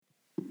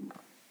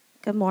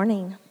Good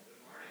morning.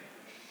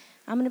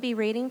 I'm going to be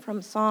reading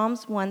from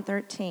Psalms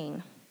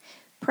 113.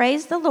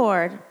 Praise the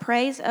Lord.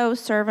 Praise, O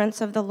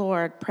servants of the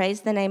Lord. Praise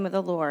the name of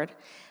the Lord.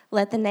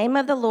 Let the name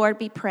of the Lord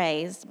be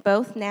praised,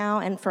 both now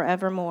and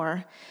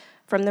forevermore.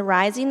 From the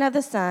rising of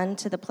the sun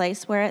to the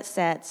place where it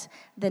sets,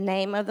 the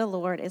name of the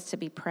Lord is to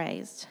be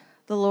praised.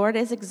 The Lord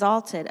is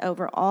exalted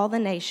over all the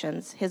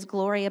nations, his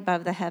glory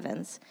above the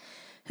heavens.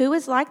 Who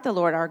is like the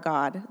Lord our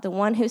God, the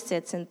one who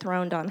sits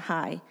enthroned on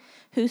high,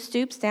 who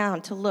stoops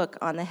down to look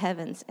on the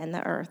heavens and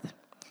the earth?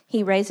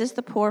 He raises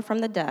the poor from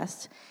the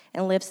dust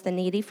and lifts the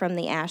needy from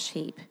the ash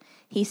heap.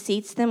 He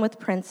seats them with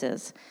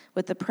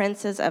the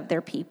princes of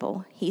their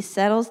people. He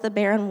settles the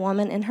barren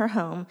woman in her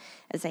home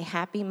as a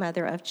happy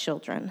mother of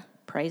children.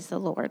 Praise the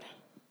Lord.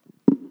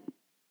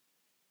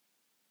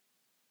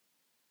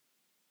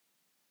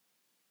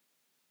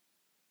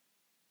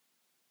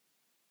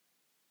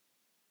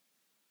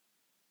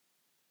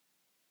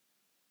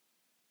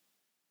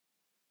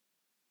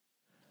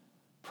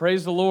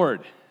 Praise the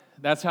Lord.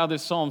 That's how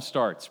this psalm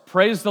starts.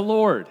 Praise the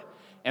Lord.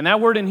 And that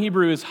word in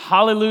Hebrew is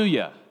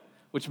hallelujah,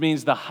 which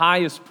means the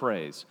highest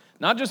praise.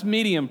 Not just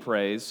medium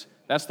praise,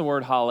 that's the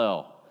word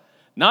hallel.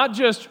 Not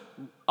just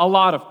a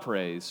lot of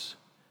praise,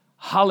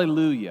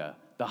 hallelujah,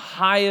 the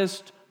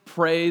highest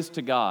praise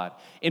to God.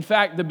 In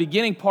fact, the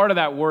beginning part of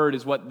that word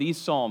is what these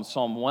psalms,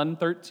 Psalm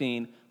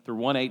 113 through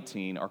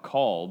 118, are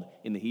called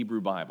in the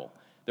Hebrew Bible.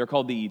 They're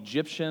called the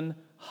Egyptian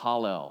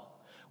hallel,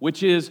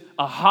 which is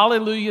a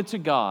hallelujah to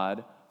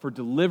God for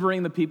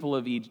delivering the people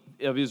of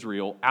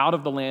Israel out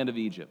of the land of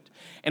Egypt.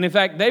 And in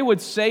fact, they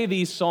would say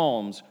these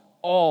psalms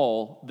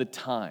all the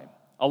time.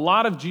 A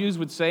lot of Jews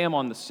would say them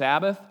on the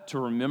Sabbath to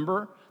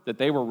remember that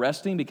they were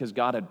resting because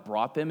God had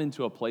brought them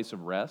into a place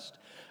of rest.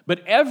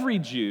 But every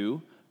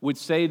Jew would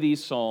say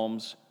these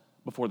psalms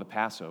before the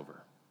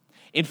Passover.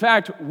 In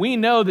fact, we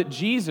know that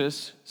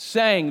Jesus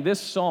sang this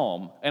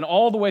psalm and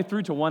all the way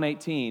through to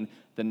 118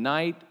 the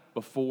night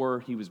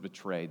before he was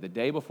betrayed, the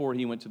day before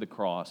he went to the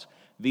cross.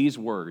 These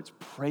words,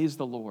 praise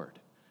the Lord,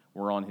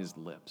 were on his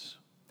lips.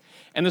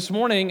 And this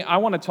morning, I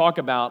want to talk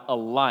about a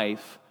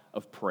life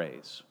of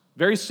praise.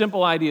 Very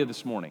simple idea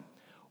this morning.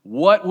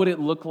 What would it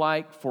look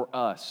like for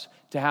us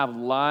to have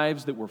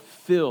lives that were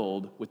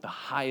filled with the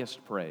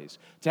highest praise?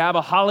 To have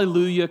a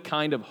hallelujah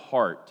kind of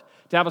heart?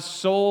 To have a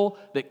soul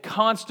that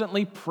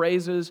constantly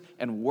praises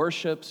and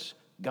worships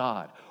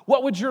God?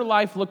 What would your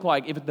life look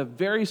like if at the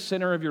very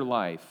center of your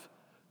life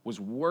was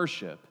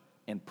worship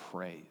and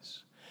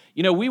praise?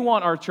 You know, we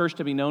want our church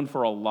to be known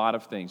for a lot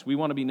of things. We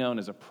want to be known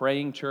as a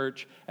praying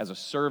church, as a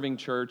serving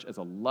church, as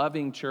a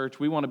loving church.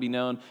 We want to be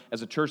known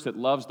as a church that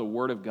loves the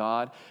Word of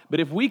God. But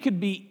if we could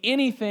be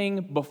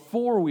anything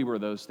before we were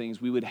those things,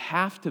 we would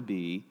have to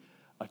be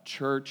a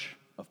church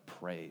of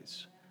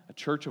praise, a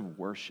church of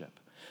worship.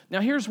 Now,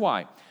 here's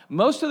why.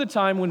 Most of the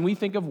time when we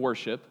think of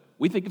worship,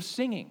 we think of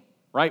singing.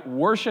 Right?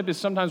 Worship is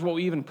sometimes what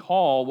we even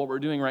call what we're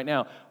doing right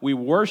now. We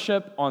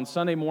worship on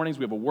Sunday mornings.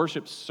 We have a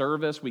worship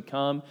service. We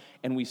come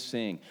and we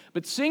sing.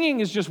 But singing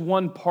is just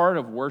one part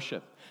of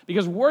worship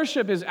because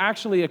worship is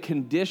actually a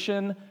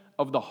condition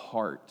of the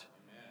heart.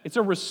 It's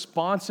a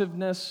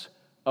responsiveness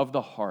of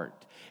the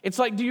heart. It's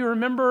like, do you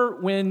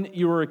remember when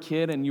you were a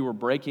kid and you were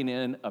breaking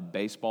in a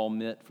baseball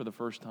mitt for the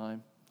first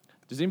time?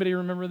 Does anybody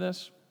remember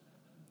this?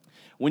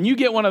 When you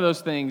get one of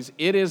those things,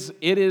 it is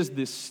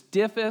the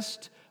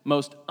stiffest,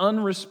 most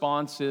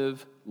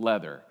unresponsive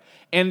leather.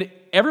 And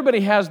everybody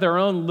has their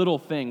own little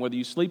thing, whether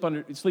you sleep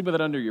with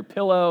it under your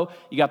pillow,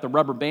 you got the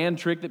rubber band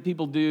trick that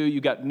people do,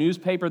 you got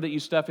newspaper that you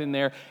stuff in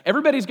there.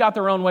 Everybody's got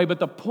their own way, but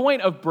the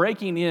point of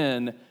breaking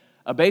in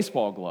a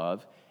baseball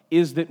glove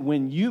is that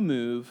when you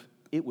move,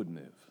 it would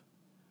move.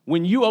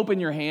 When you open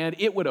your hand,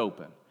 it would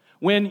open.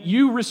 When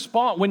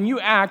you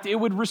act, it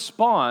would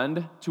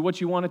respond to what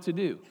you want it to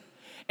do.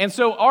 And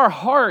so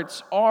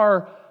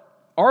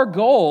our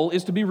goal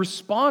is to be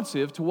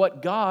responsive to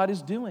what God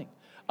is doing.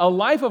 A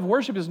life of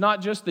worship is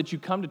not just that you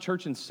come to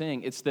church and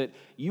sing. It's that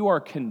you are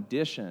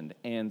conditioned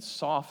and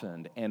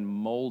softened and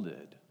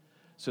molded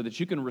so that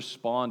you can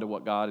respond to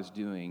what God is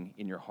doing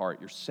in your heart.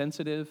 You're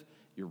sensitive,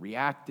 you're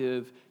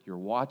reactive, you're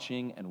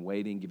watching and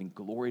waiting, giving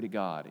glory to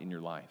God in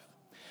your life.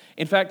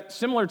 In fact,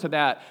 similar to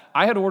that,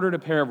 I had ordered a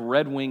pair of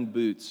Red Wing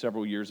boots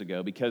several years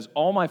ago because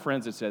all my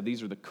friends had said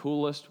these are the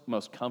coolest,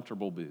 most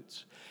comfortable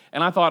boots.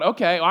 And I thought,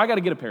 okay, I got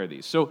to get a pair of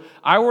these. So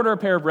I order a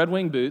pair of Red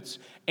Wing boots,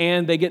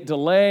 and they get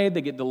delayed,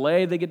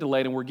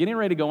 and we're getting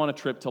ready to go on a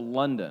trip to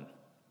London.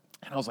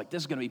 And I was like,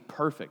 this is going to be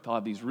perfect. I'll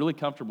have these really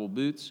comfortable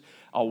boots.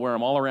 I'll wear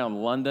them all around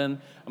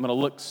London. I'm going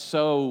to look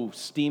so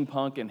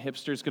steampunk and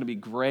hipster. It's going to be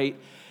great.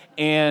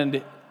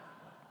 And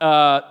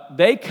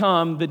they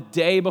come the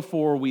day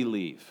before we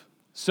leave.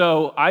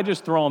 So I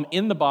just throw them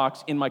in the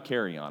box in my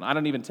carry-on. I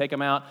don't even take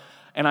them out,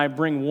 and I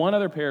bring one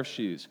other pair of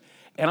shoes.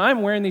 And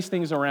I'm wearing these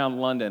things around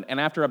London, and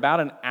after about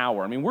an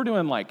hour, we're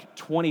doing like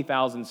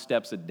 20,000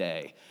 steps a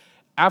day.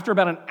 After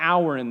about an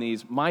hour in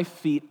these, my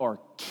feet are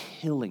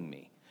killing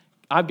me.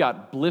 I've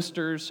got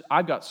blisters,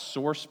 I've got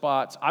sore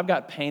spots, I've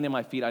got pain in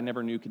my feet I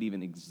never knew could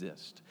even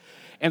exist.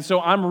 And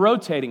so I'm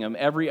rotating them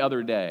every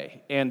other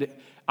day. And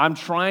I'm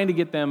trying to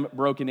get them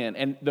broken in.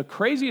 And the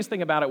craziest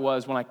thing about it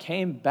was when I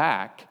came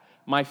back,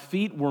 my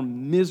feet were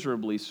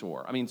miserably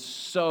sore. I mean,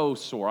 so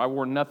sore. I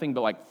wore nothing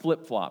but like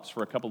flip-flops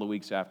for a couple of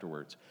weeks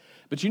afterwards.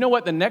 But you know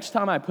what? The next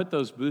time I put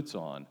those boots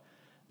on,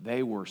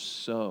 they were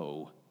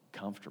so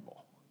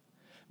comfortable.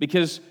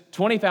 Because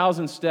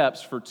 20,000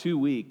 steps for 2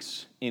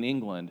 weeks in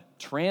England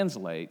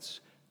translates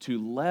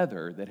to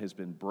leather that has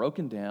been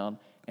broken down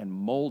and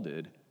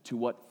molded to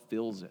what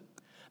fills it.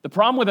 The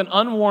problem with an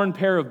unworn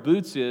pair of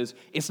boots is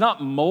it's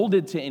not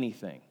molded to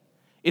anything.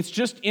 It's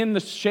just in the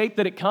shape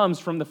that it comes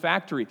from the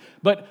factory.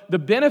 But the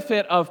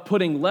benefit of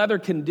putting leather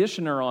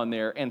conditioner on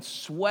there and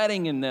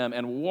sweating in them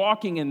and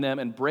walking in them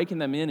and breaking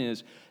them in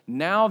is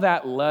now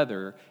that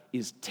leather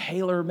is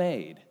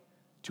tailor-made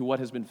to what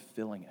has been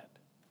filling it.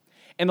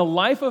 And the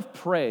life of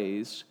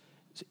praise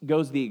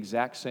goes the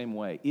exact same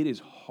way. It is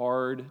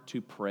hard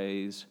to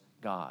praise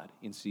God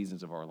in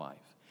seasons of our life.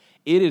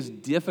 It is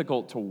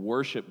difficult to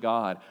worship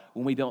God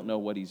when we don't know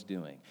what He's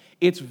doing.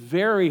 It's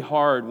very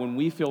hard when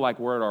we feel like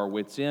we're at our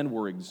wits' end,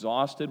 we're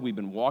exhausted, we've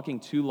been walking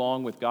too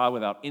long with God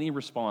without any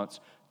response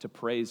to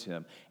praise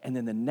Him. And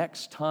then the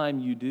next time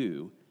you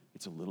do,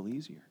 it's a little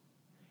easier.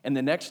 And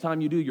the next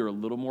time you do, you're a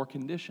little more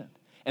conditioned.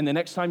 And the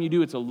next time you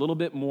do, it's a little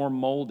bit more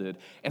molded.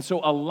 And so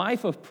a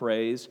life of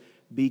praise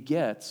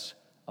begets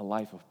a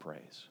life of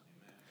praise.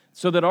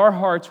 So that our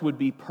hearts would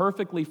be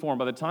perfectly formed.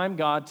 By the time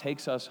God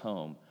takes us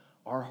home,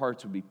 our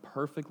hearts would be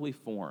perfectly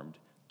formed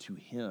to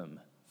Him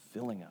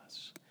filling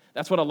us.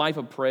 That's what a life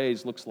of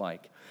praise looks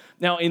like.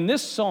 Now, in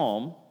this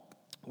psalm,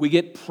 we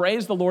get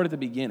praise the Lord at the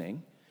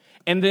beginning,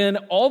 and then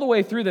all the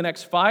way through the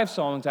next 5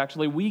 songs,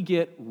 actually, we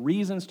get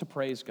reasons to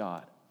praise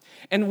God.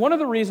 And one of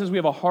the reasons we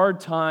have a hard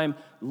time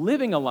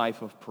living a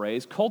life of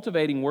praise,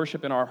 cultivating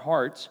worship in our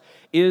hearts,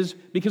 is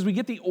because we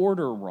get the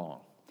order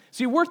wrong.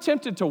 See, we're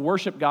tempted to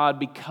worship God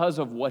because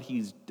of what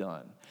He's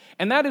done.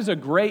 And that is a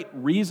great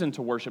reason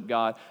to worship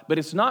God, but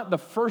it's not the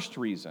first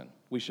reason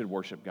we should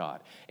worship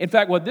God. In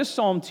fact, what this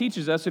psalm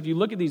teaches us, if you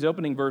look at these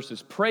opening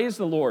verses, praise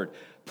the Lord,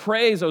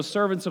 praise, O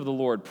servants of the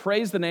Lord,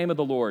 praise the name of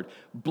the Lord.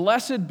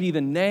 Blessed be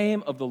the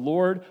name of the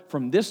Lord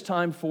from this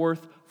time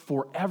forth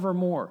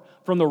forevermore.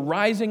 From the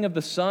rising of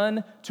the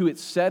sun to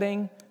its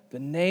setting, the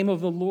name of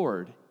the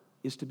Lord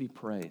is to be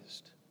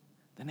praised.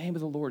 The name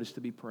of the Lord is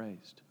to be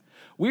praised.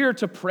 We are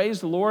to praise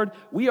the Lord.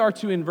 We are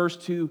to, in verse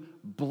 2,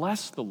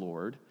 bless the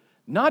Lord,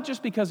 not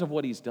just because of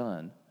what He's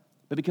done,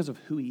 but because of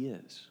who He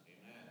is,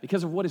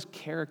 because of what His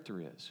character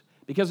is,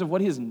 because of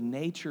what His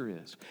nature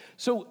is.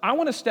 So I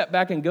want to step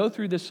back and go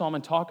through this psalm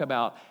and talk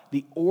about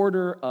the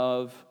order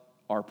of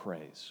our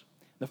praise.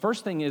 The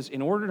first thing is,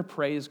 in order to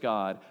praise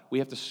God, we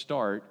have to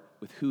start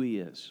with who He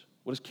is,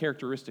 what His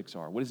characteristics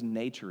are, what His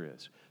nature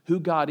is, who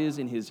God is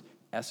in His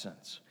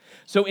essence.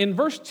 So in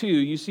verse 2,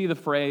 you see the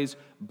phrase,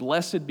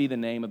 blessed be the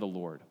name of the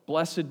Lord,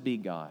 blessed be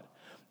God.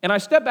 And I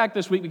step back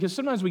this week because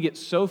sometimes we get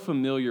so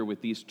familiar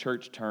with these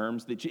church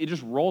terms that it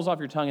just rolls off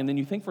your tongue, and then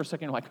you think for a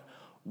second, you're like,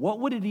 what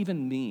would it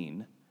even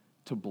mean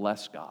to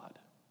bless God?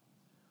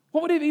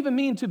 What would it even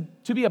mean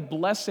to be a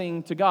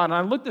blessing to God? And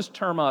I looked this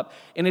term up,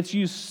 and it's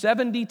used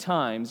 70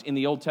 times in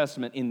the Old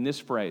Testament in this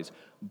phrase,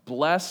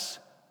 bless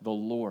the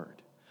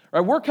Lord. Right,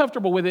 we're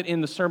comfortable with it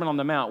in the Sermon on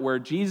the Mount, where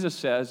Jesus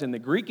says, in the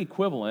Greek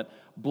equivalent,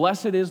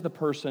 blessed is the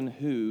person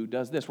who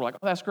does this. We're like,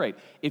 oh, that's great.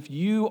 If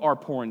you are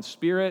poor in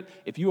spirit,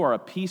 if you are a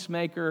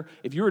peacemaker,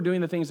 if you are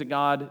doing the things that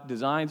God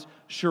designs,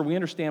 sure, we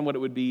understand what it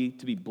would be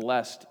to be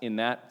blessed in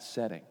that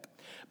setting.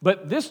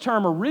 But this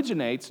term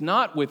originates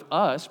not with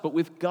us, but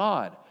with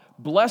God.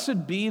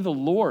 Blessed be the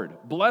Lord.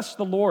 Bless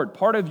the Lord.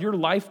 Part of your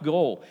life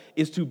goal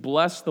is to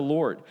bless the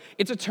Lord.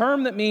 It's a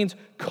term that means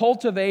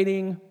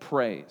cultivating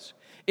praise.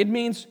 It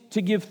means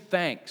to give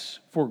thanks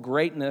for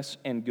greatness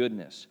and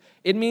goodness.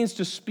 It means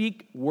to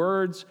speak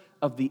words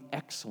of the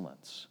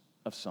excellence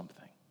of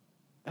something.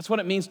 That's what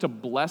it means to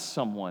bless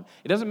someone.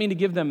 It doesn't mean to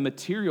give them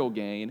material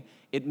gain.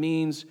 It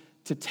means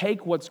to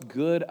take what's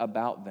good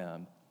about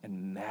them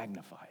and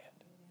magnify it.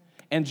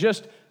 And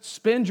just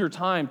spend your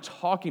time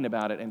talking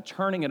about it and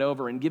turning it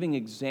over and giving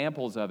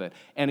examples of it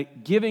and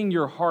giving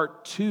your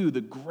heart to the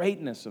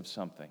greatness of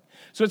something.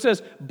 So it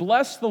says,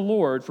 bless the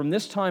Lord from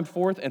this time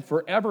forth and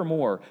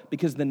forevermore,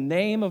 because the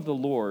name of the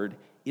Lord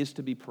is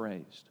to be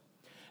praised.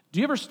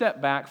 Do you ever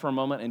step back for a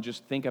moment and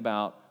just think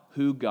about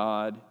who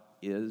God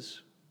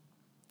is?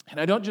 And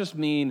I don't just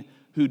mean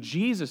who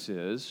Jesus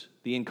is,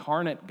 the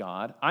incarnate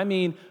God. I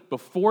mean,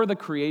 before the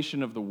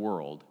creation of the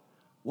world,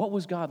 what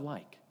was God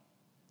like?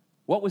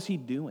 What was He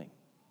doing?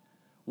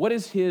 What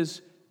is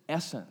His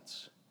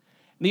essence?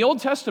 And the Old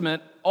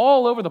Testament,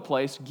 all over the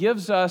place,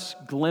 gives us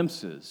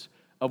glimpses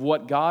of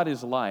what God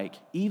is like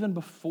even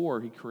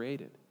before He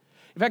created.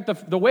 In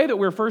fact, the way that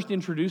we're first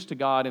introduced to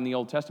God in the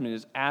Old Testament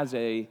is as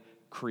a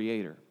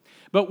creator.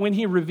 But when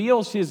He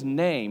reveals His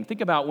name,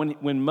 think about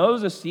when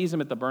Moses sees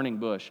Him at the burning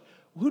bush,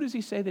 who does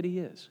he say that He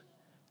is?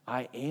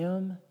 I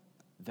am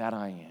that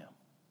I am.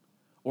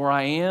 Or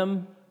I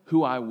am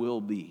who I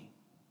will be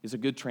is a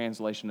good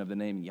translation of the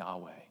name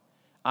Yahweh.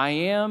 I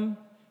am,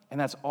 and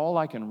that's all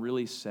I can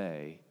really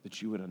say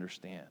that you would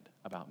understand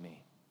about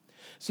me.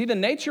 See, the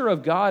nature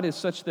of God is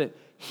such that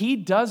he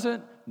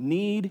doesn't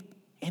need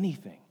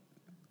anything.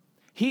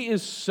 He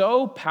is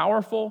so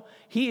powerful,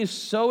 he is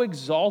so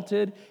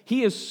exalted,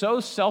 he is so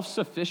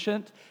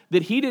self-sufficient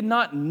that he did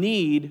not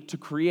need to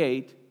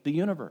create the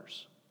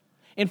universe.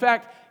 In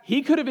fact,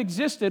 he could have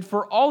existed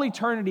for all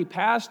eternity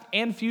past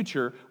and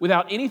future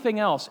without anything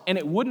else, and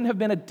it wouldn't have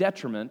been a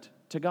detriment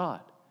to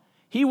God.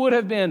 He would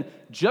have been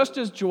just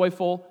as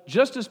joyful,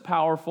 just as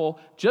powerful,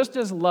 just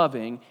as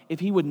loving if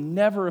he would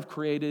never have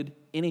created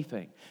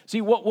anything. See,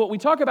 what we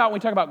talk about when we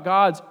talk about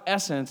God's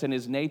essence and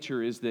his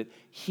nature is that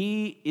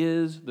he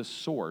is the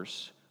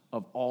source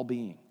of all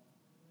being,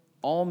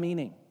 all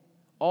meaning,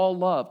 all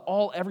love,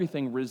 all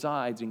everything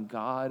resides in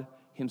God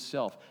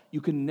himself.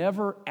 You can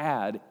never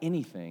add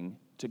anything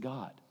to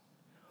God.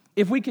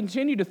 If we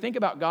continue to think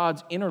about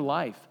God's inner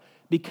life,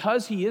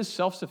 because he is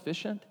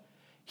self-sufficient,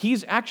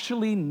 he's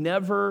actually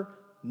never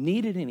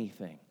needed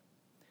anything.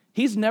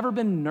 He's never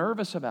been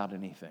nervous about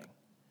anything.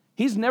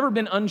 He's never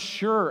been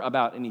unsure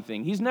about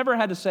anything. He's never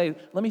had to say,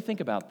 let me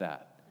think about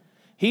that.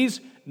 He's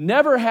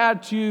never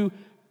had to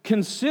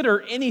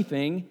consider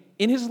anything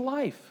in his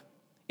life.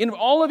 In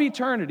all of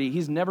eternity,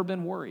 he's never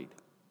been worried.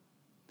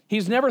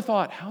 He's never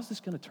thought, how's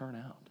this going to turn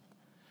out?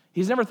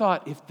 He's never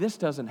thought, if this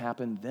doesn't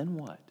happen, then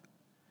what?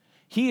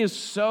 He is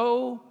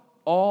so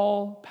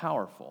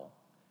all-powerful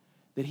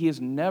that he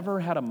has never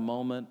had a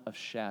moment of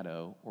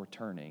shadow or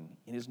turning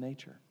in his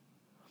nature.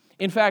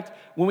 In fact,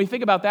 when we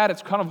think about that,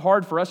 it's kind of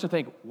hard for us to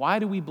think, why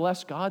do we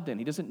bless God then?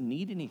 He doesn't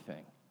need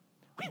anything.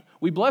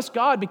 We bless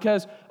God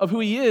because of who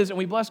he is, and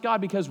we bless God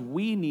because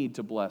we need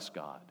to bless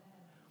God.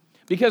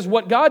 Because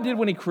what God did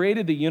when he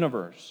created the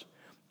universe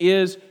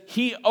is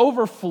he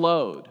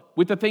overflowed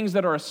with the things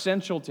that are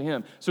essential to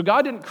him. So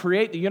God didn't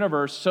create the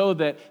universe so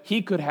that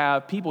he could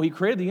have people. He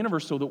created the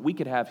universe so that we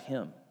could have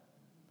him.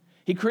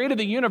 He created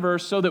the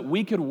universe so that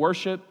we could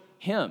worship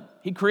him.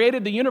 He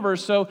created the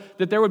universe so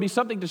that there would be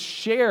something to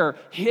share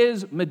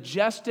his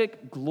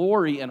majestic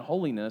glory and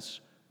holiness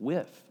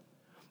with.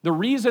 The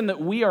reason that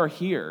we are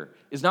here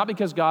is not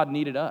because God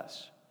needed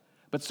us,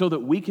 but so that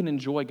we can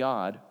enjoy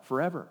God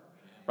forever.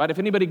 Right? If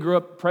anybody grew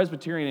up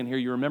Presbyterian in here,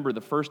 you remember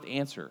the first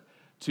answer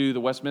to the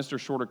Westminster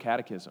Shorter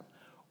Catechism.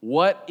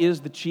 What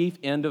is the chief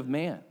end of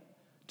man?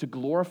 To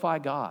glorify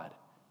God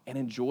and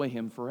enjoy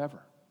him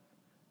forever.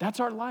 That's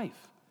our life.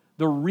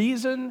 The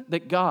reason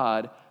that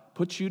God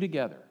put you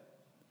together,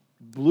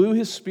 blew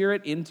his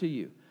Spirit into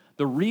you,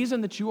 the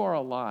reason that you are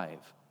alive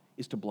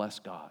is to bless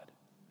God.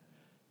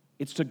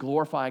 It's to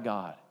glorify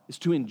God. It's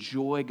to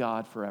enjoy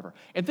God forever.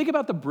 And think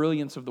about the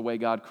brilliance of the way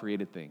God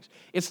created things.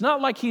 It's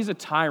not like he's a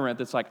tyrant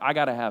that's like, I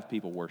got to have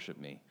people worship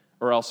me,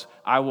 or else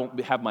I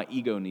won't have my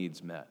ego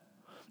needs met.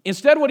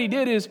 Instead, what he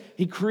did is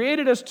he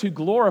created us to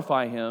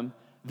glorify him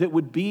that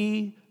would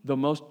be the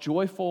most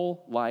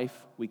joyful life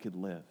we could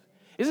live.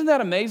 Isn't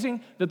that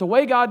amazing that the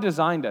way God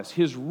designed us,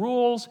 his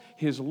rules,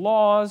 his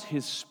laws,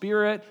 his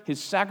Spirit,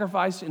 his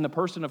sacrifice in the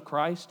person of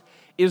Christ,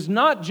 is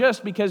not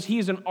just because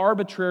he's an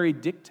arbitrary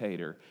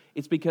dictator.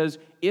 It's because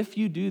if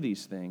you do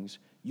these things,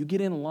 you get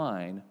in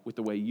line with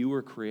the way you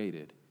were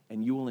created,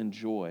 and you will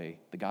enjoy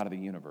the God of the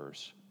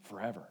universe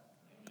forever.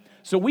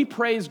 So we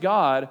praise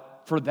God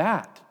for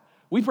that.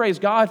 We praise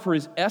God for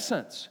his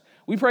essence.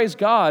 We praise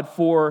God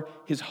for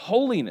his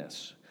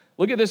holiness.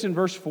 Look at this in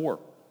verse 4.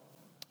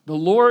 The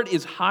Lord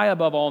is high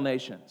above all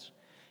nations.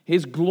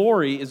 His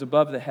glory is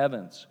above the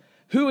heavens.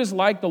 Who is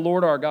like the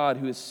Lord our God,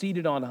 who is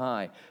seated on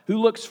high, who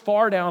looks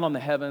far down on the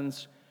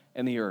heavens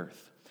and the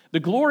earth?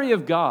 The glory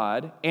of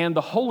God and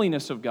the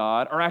holiness of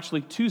God are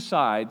actually two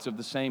sides of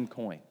the same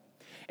coin.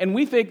 And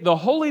we think the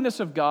holiness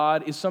of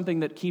God is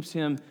something that keeps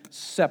him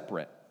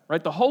separate,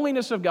 right? The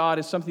holiness of God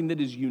is something that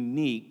is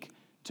unique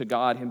to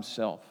God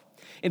himself.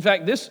 In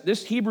fact,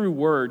 this Hebrew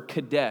word,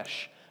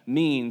 kadesh,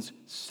 means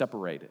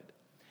separated.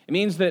 It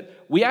means that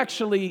we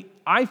actually,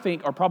 I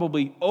think, are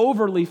probably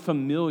overly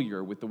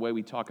familiar with the way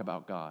we talk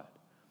about God.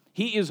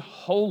 He is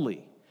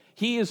holy.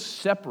 He is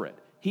separate.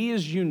 He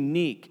is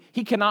unique.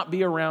 He cannot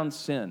be around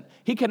sin.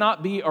 He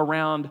cannot be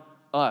around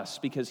us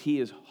because he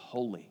is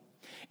holy.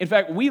 In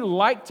fact, we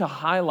like to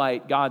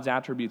highlight God's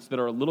attributes that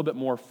are a little bit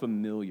more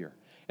familiar.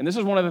 And this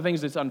is one of the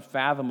things that's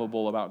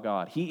unfathomable about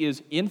God. He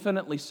is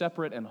infinitely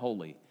separate and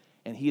holy,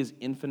 and he is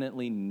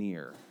infinitely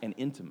near and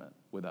intimate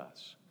with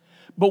us.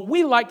 But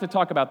we like to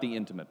talk about the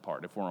intimate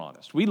part, if we're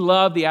honest. We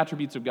love the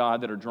attributes of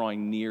God that are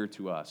drawing near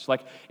to us.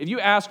 Like, if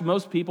you ask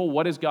most people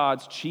what is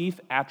God's chief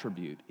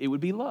attribute, it would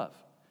be love.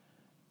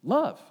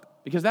 Love,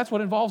 because that's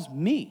what involves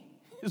me,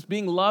 is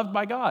being loved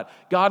by God.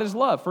 God is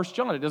love. 1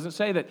 John, it doesn't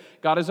say that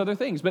God is other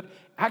things, but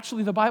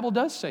actually the Bible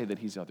does say that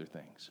he's other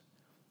things.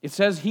 It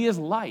says he is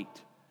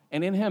light,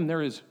 and in him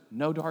there is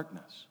no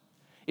darkness.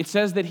 It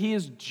says that he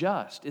is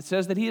just. It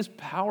says that he is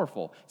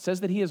powerful. It says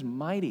that he is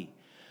mighty.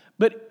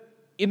 But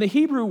in the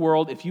Hebrew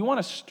world, if you want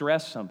to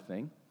stress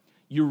something,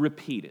 you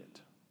repeat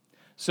it.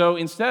 So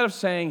instead of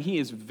saying he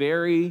is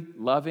very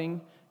loving,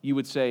 you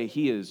would say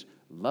he is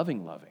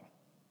loving.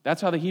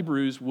 That's how the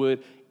Hebrews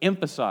would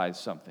emphasize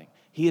something.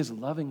 He is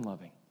loving.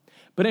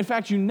 But in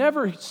fact, you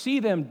never see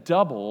them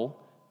double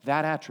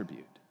that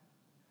attribute.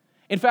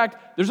 In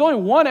fact, there's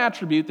only one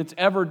attribute that's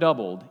ever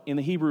doubled in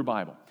the Hebrew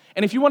Bible.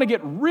 And if you want to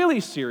get really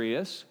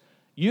serious,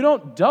 you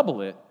don't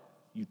double it,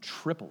 you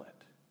triple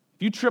it.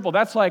 If you triple,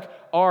 that's like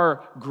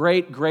our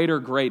great, greater,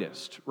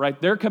 greatest, right?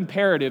 Their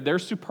comparative, their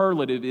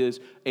superlative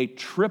is a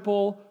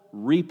triple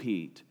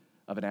repeat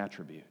of an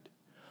attribute.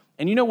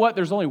 And you know what?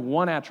 There's only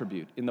one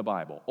attribute in the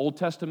Bible, Old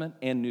Testament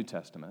and New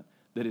Testament,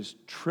 that is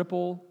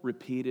triple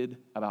repeated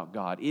about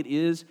God. It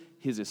is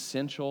his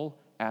essential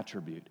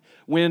attribute.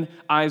 When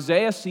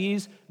Isaiah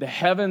sees the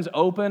heavens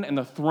open and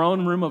the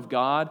throne room of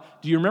God,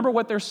 do you remember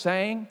what they're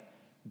saying?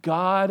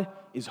 God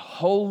is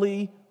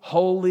holy,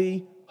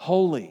 holy,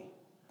 holy.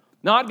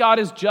 Not God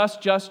is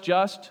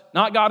just.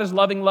 Not God is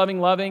loving,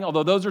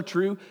 although those are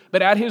true.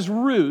 But at his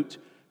root,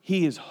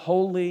 he is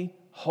holy,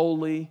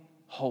 holy,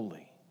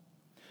 holy.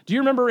 Do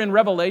you remember in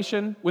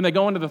Revelation when they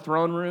go into the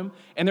throne room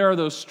and there are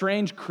those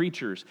strange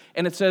creatures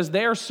and it says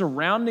they are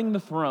surrounding the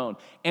throne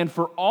and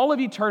for all of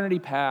eternity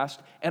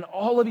past and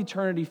all of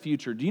eternity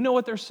future, do you know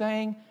what they're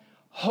saying?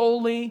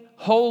 Holy,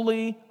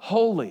 holy,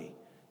 holy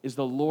is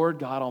the Lord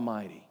God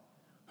Almighty,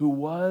 who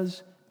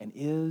was and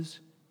is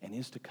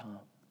to come.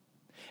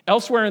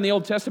 Elsewhere in the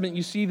Old Testament,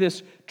 you see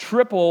this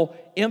triple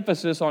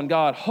emphasis on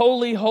God.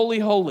 Holy, holy,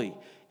 holy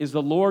is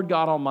the Lord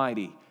God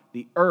Almighty.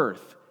 The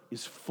earth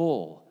is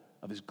full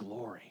of his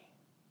glory.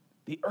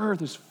 The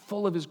earth is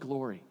full of his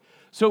glory.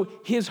 So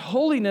his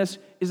holiness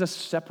is a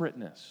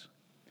separateness.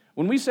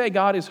 When we say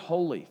God is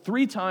holy,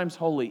 3 times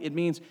holy, it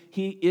means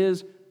he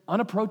is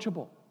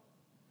unapproachable.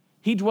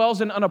 He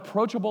dwells in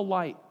unapproachable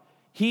light.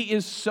 He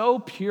is so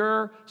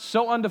pure,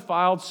 so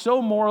undefiled,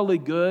 so morally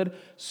good.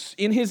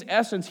 In his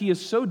essence, he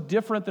is so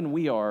different than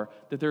we are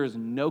that there is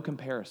no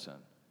comparison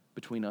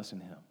between us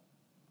and him.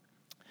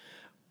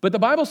 But the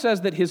Bible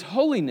says that his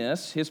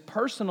holiness, his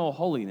personal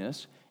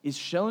holiness, is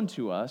shown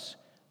to us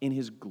in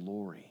his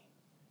glory.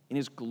 In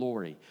his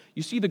glory.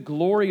 You see the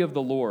glory of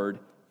the Lord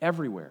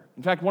everywhere.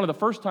 In fact, one of the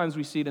first times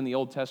we see it in the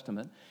Old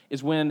Testament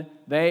is when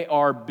they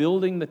are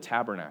building the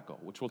tabernacle,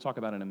 which we'll talk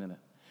about in a minute.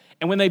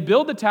 And when they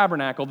build the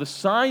tabernacle, the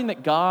sign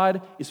that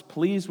God is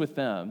pleased with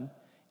them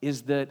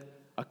is that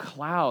a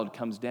cloud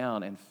comes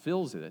down and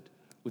fills it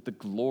with the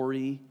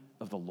glory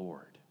of the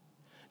Lord.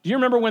 Do you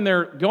remember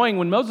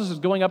when Moses is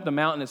going up the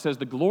mountain, it says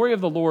the glory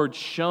of the Lord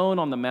shone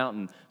on the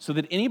mountain so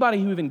that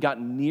anybody who even got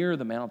near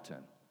the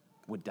mountain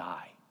would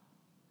die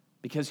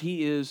because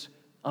he is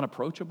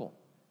unapproachable.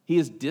 He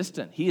is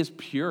distant. He is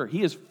pure.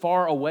 He is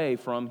far away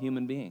from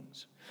human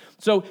beings.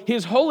 So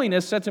his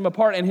holiness sets him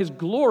apart, and his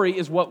glory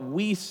is what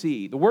we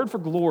see. The word for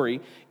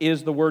glory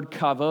is the word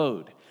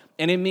kavod,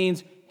 and it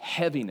means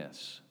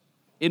heaviness.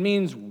 It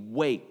means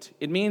weight.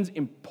 It means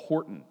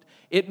important.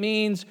 It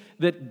means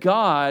that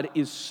God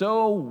is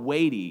so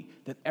weighty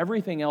that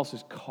everything else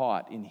is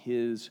caught in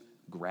his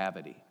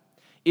gravity.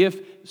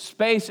 If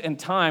space and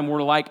time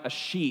were like a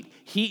sheet,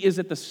 he is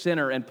at the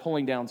center and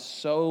pulling down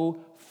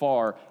so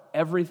far,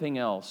 everything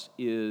else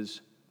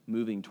is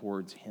moving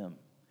towards him.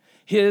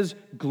 His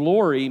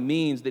glory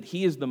means that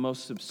he is the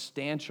most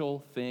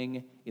substantial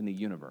thing in the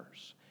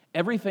universe.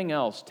 Everything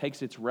else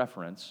takes its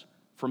reference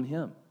from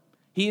him.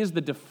 He is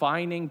the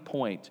defining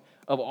point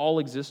of all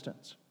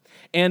existence.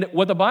 And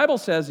what the Bible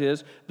says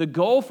is the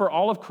goal for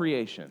all of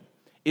creation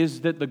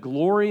is that the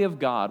glory of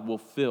God will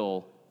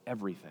fill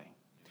everything.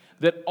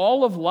 That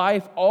all of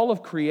life, all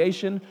of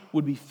creation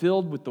would be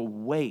filled with the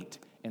weight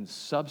and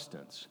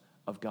substance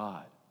of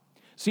God.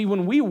 See,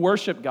 when we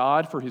worship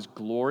God for his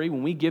glory,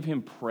 when we give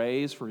him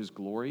praise for his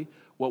glory,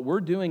 what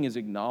we're doing is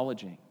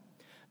acknowledging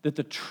that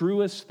the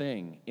truest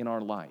thing in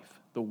our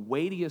life, the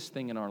weightiest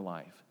thing in our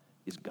life,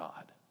 is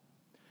God.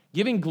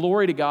 Giving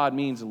glory to God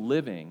means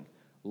living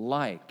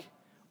like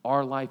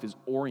our life is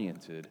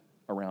oriented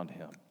around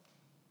him.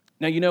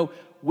 Now,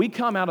 we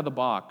come out of the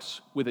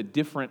box with a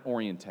different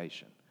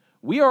orientation.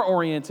 We are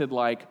oriented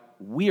like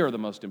we are the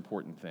most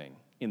important thing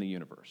in the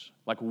universe.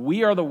 Like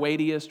we are the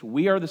weightiest,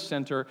 we are the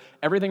center,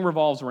 everything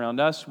revolves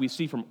around us, we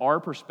see from our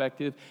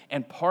perspective,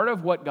 and part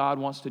of what God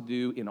wants to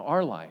do in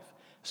our life,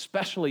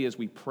 especially as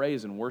we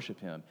praise and worship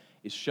him,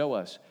 is show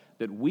us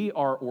that we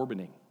are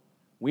orbiting.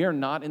 We are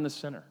not in the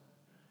center.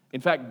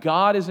 In fact,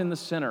 God is in the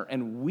center,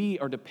 and we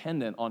are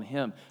dependent on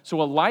him.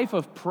 So a life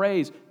of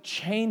praise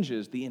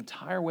changes the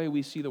entire way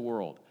we see the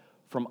world,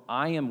 from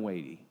I am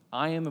weighty,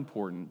 I am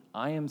important,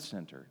 I am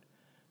centered,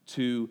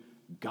 to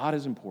God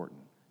is important,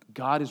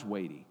 God is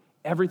weighty.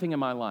 Everything in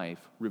my life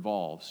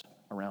revolves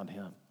around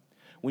him.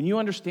 When you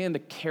understand the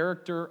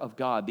character of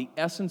God, the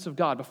essence of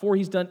God, before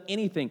he's done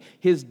anything,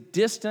 his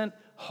distant,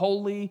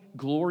 holy,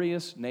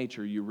 glorious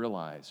nature, you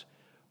realize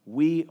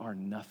we are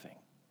nothing,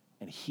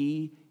 and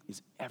he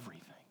is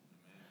everything.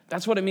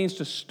 That's what it means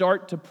to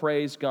start to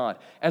praise God.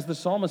 As the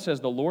psalmist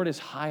says, the Lord is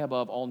high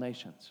above all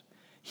nations.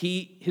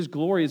 His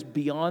glory is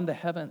beyond the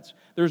heavens.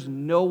 There's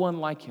no one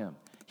like him.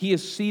 He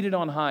is seated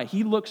on high.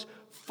 He looks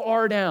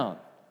far down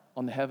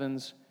on the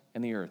heavens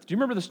and the earth. Do you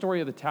remember the story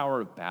of the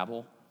Tower of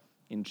Babel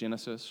in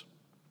Genesis?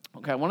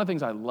 Okay, one of the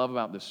things I love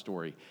about this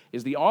story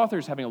is the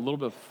author's having a little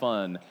bit of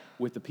fun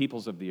with the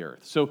peoples of the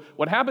earth. So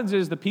what happens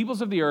is the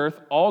peoples of the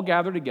earth all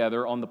gather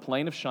together on the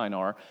plain of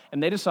Shinar,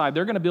 and they decide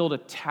they're going to build a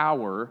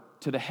tower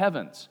to the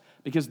heavens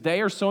because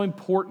they are so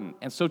important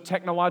and so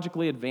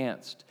technologically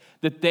advanced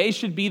that they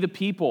should be the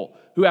people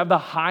who have the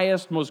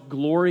highest, most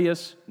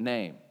glorious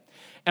name.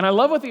 And I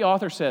love what the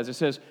author says. It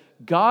says,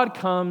 God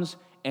comes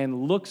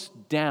and looks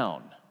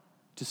down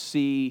to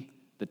see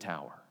the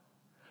tower.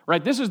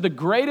 Right? This is the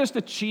greatest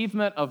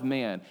achievement of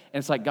man. And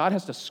it's like God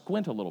has to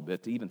squint a little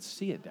bit to even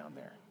see it down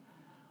there.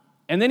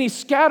 And then he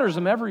scatters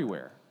them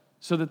everywhere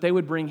so that they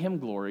would bring him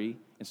glory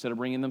instead of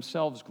bringing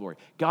themselves glory.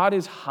 God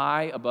is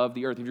high above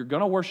the earth. If you're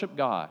going to worship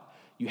God,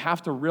 you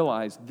have to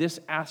realize this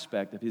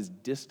aspect of his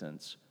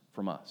distance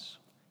from us.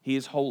 He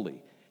is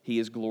holy. He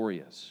is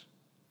glorious.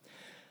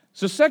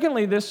 So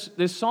secondly, this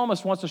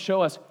psalmist wants to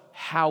show us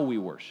how we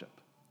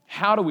worship.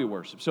 How do we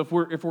worship? So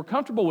if we're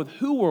comfortable with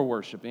who we're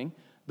worshiping,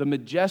 the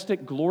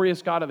majestic,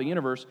 glorious God of the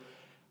universe,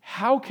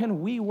 how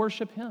can we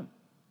worship him?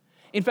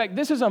 In fact,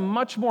 this is a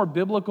much more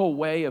biblical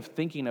way of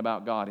thinking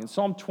about God. In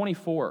Psalm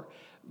 24,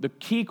 the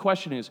key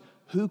question is,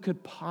 who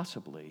could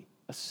possibly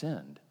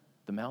ascend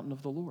the mountain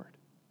of the Lord?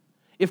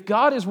 If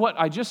God is what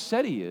I just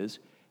said he is,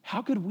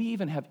 how could we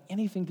even have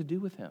anything to do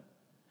with him?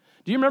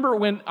 Do you remember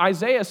when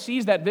Isaiah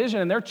sees that vision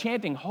and they're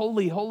chanting,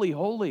 holy, holy,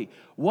 holy?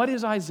 What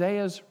is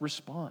Isaiah's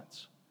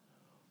response?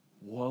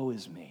 Woe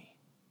is me,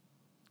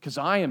 because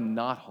I am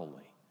not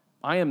holy.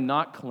 I am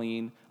not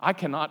clean. I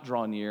cannot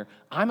draw near.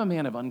 I'm a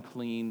man of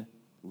unclean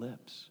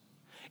lips.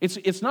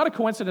 It's not a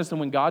coincidence that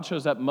when God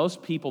shows up,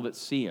 most people that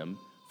see him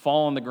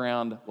fall on the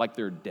ground like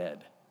they're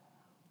dead,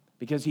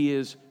 because he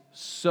is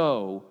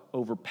so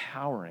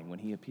overpowering when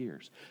he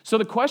appears. So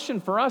the question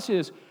for us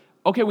is,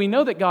 okay, we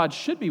know that God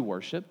should be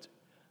worshiped,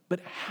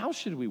 but how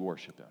should we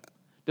worship him?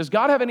 Does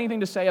God have anything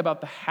to say about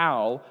the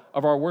how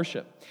of our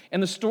worship?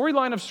 And the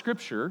storyline of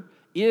Scripture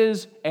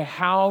is a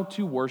how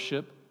to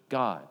worship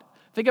God.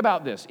 Think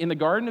about this. In the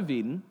Garden of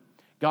Eden,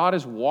 God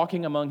is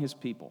walking among his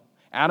people.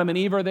 Adam and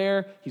Eve are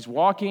there. He's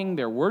walking.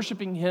 They're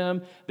worshiping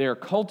him. They're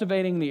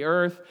cultivating the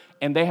earth.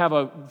 And they have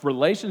a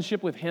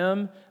relationship with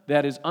him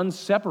that is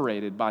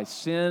unseparated by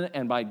sin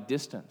and by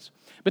distance.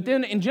 But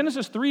then in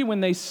Genesis 3,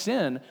 when they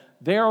sin,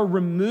 they are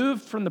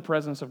removed from the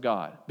presence of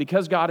God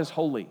because God is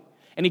holy.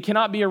 And he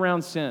cannot be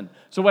around sin.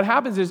 So what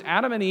happens is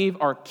Adam and Eve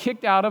are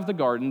kicked out of the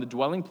garden, the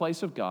dwelling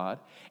place of God,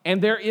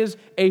 and there is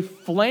a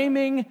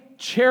flaming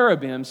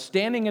cherubim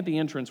standing at the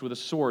entrance with a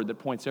sword that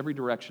points every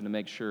direction to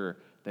make sure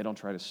they don't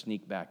try to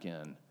sneak back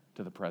in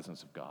to the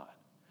presence of God.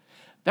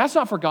 That's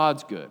not for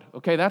God's good,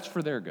 okay? That's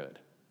for their good.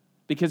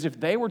 Because if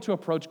they were to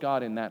approach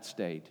God in that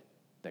state,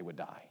 they would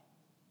die.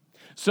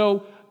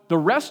 So the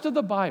rest of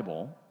the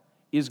Bible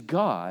is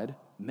God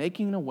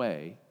making a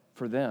way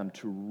for them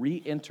to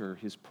re-enter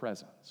his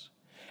presence.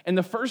 And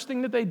the first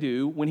thing that they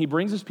do when he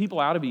brings his people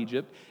out of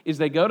Egypt is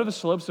they go to the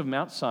slopes of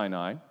Mount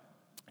Sinai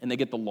and they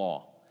get the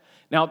law.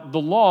 Now, the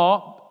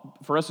law,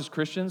 for us as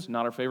Christians,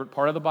 not our favorite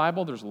part of the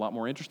Bible. There's a lot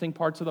more interesting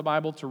parts of the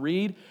Bible to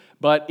read.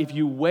 But if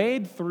you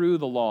wade through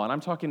the law, and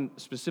I'm talking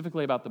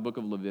specifically about the book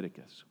of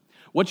Leviticus,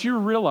 what you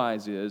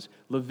realize is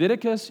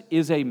Leviticus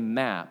is a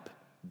map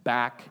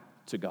back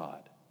to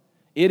God.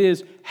 It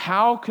is,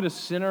 how could a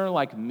sinner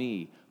like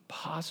me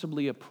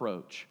possibly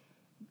approach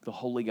the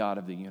holy God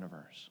of the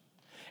universe?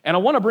 And I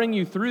want to bring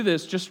you through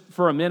this just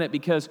for a minute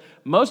because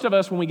most of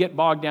us, when we get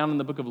bogged down in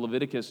the book of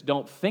Leviticus,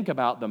 don't think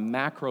about the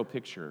macro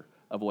picture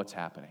of what's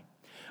happening.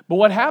 But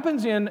what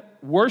happens in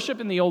worship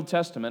in the Old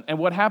Testament and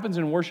what happens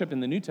in worship in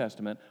the New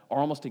Testament are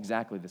almost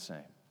exactly the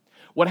same.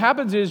 What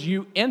happens is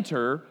you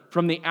enter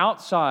from the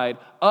outside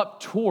up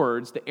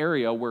towards the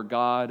area where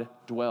God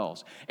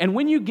dwells. And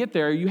when you get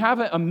there, you have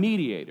a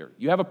mediator,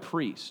 you have a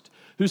priest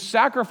who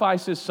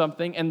sacrifices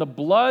something, and the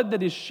blood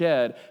that is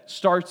shed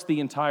starts the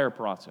entire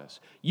process.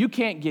 You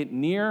can't get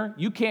near,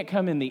 you can't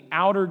come in the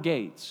outer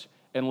gates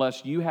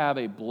unless you have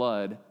a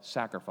blood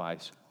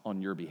sacrifice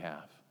on your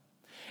behalf.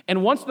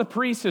 And once the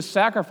priest has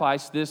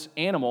sacrificed this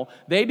animal,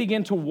 they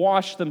begin to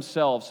wash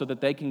themselves so that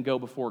they can go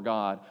before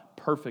God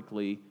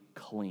perfectly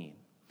clean.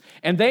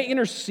 And they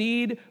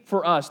intercede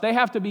for us. They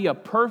have to be a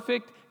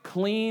perfect,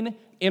 clean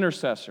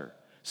intercessor,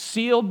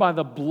 sealed by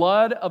the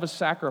blood of a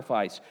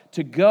sacrifice,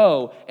 to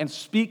go and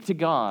speak to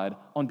God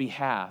on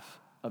behalf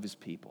of his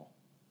people.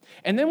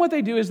 And then what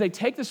they do is they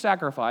take the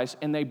sacrifice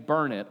and they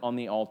burn it on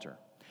the altar.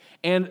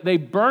 And they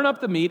burn up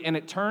the meat and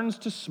it turns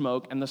to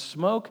smoke, and the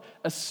smoke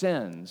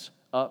ascends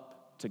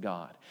up to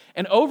God.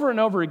 And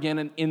over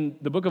again in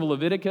the book of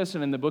Leviticus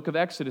and in the book of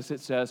Exodus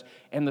it says,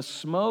 and the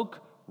smoke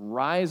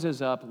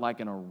rises up like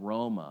an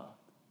aroma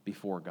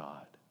before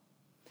God.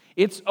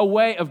 It's a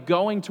way of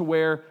going to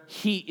where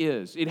he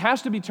is. It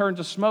has to be turned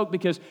to smoke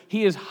because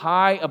he is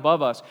high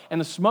above us. And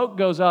the smoke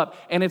goes up,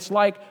 and it's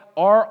like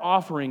our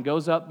offering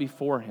goes up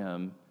before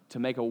him to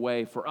make a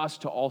way for us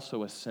to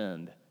also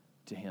ascend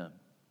to him.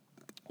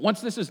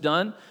 Once this is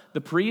done,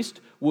 the priest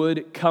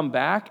would come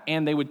back,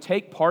 and they would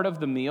take part of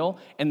the meal,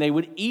 and they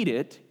would eat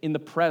it in the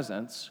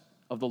presence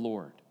of the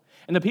Lord.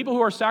 And the people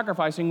who are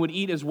sacrificing would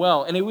eat as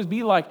well. And it would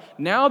be like,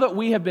 now that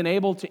we have been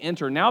able to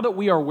enter, now that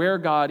we are where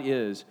God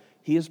is,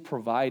 He is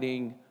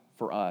providing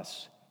for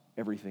us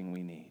everything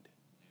we need.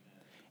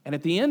 And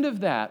at the end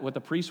of that, what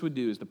the priest would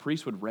do is the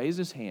priest would raise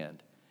his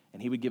hand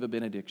and he would give a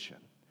benediction.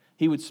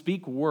 He would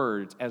speak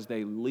words as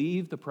they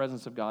leave the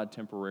presence of God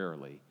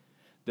temporarily,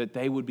 that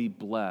they would be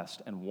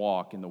blessed and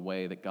walk in the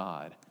way that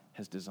God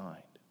has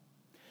designed.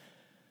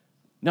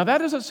 Now, that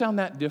doesn't sound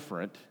that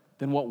different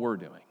than what we're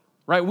doing,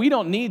 right? We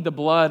don't need the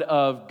blood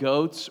of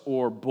goats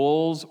or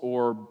bulls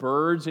or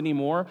birds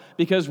anymore,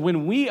 because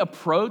when we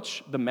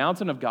approach the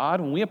mountain of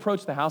God, when we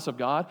approach the house of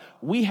God,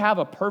 we have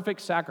a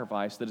perfect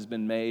sacrifice that has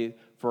been made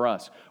for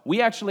us.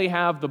 We actually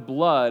have the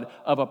blood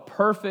of a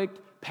perfect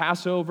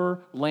Passover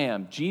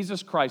lamb,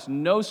 Jesus Christ,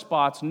 no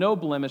spots, no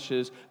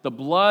blemishes, the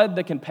blood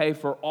that can pay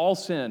for all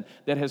sin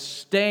that has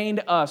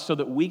stained us so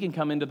that we can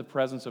come into the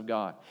presence of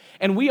God.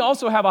 And we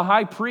also have a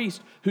high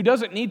priest who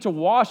doesn't need to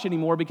wash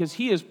anymore because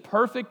he is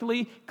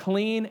perfectly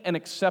clean and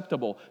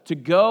acceptable to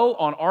go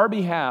on our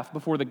behalf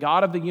before the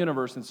God of the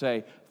universe and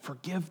say,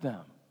 forgive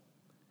them.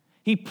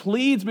 He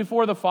pleads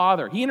before the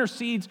Father. He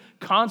intercedes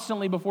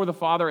constantly before the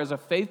Father as a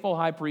faithful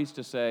high priest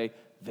to say,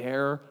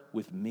 they're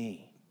with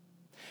me.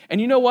 And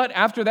you know what?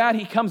 After that,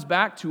 he comes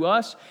back to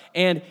us,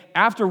 and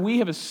after we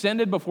have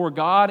ascended before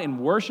God in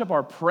worship,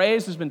 our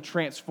praise has been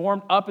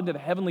transformed up into the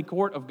heavenly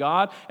court of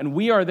God, and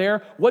we are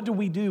there. What do?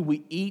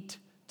 We eat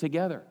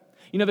together.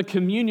 You know, the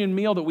communion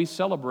meal that we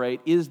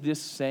celebrate is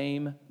this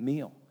same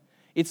meal.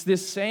 It's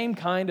this same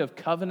kind of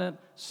covenant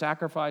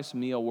sacrifice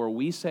meal where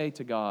we say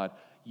to God,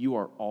 you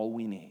are all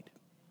we need.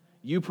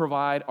 You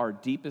provide our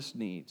deepest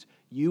needs.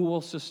 You will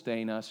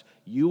sustain us.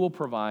 You will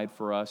provide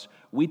for us.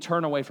 We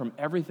turn away from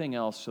everything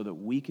else so that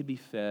we could be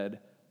fed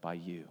by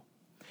you.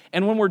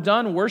 And when we're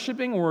done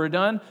worshiping, when we're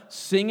done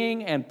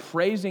singing and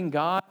praising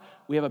God,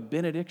 we have a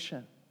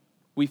benediction.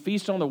 We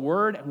feast on the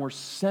word and we're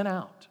sent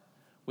out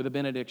with a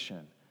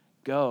benediction.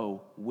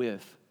 Go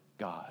with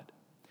God.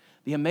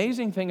 The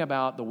amazing thing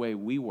about the way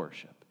we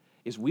worship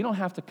is we don't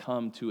have to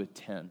come to a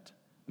tent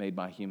made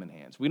by human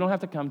hands. We don't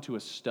have to come to a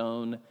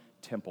stone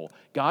temple.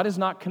 God is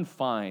not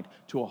confined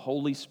to a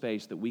holy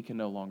space that we can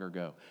no longer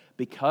go.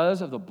 Because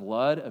of the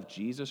blood of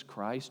Jesus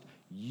Christ,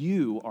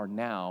 you are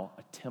now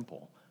a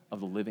temple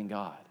of the living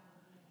God.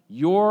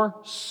 Your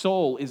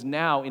soul is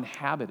now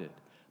inhabited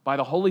by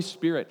the Holy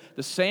Spirit,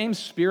 the same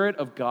Spirit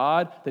of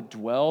God that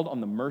dwelled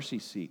on the mercy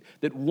seat,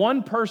 that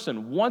one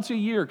person once a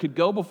year could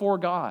go before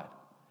God.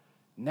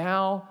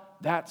 Now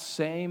that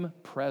same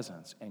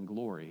presence and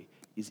glory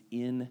is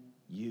in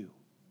you.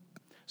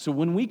 So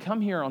when we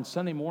come here on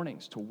Sunday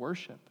mornings to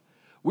worship,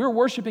 we're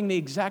worshiping the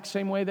exact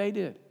same way they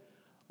did.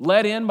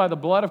 Led in by the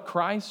blood of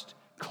Christ,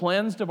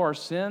 cleansed of our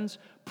sins,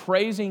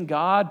 praising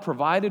God,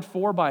 provided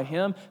for by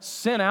Him,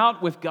 sent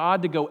out with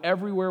God to go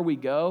everywhere we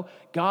go.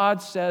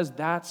 God says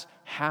that's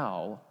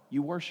how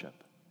you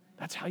worship.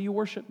 That's how you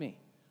worship me.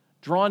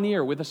 Draw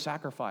near with a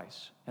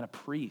sacrifice and a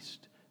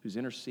priest who's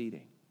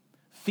interceding.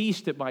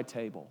 Feast at my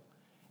table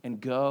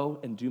and go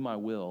and do my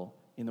will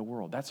in the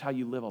world. That's how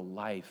you live a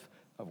life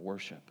of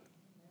worship.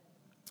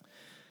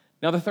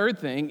 Now, the third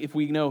thing, if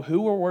we know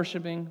who we're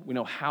worshiping, we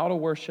know how to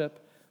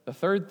worship, the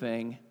third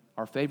thing,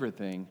 our favorite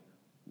thing,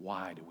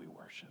 why do we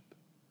worship?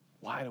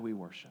 Why do we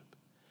worship?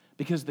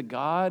 Because the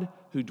God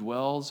who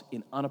dwells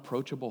in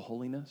unapproachable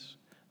holiness,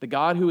 the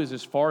God who is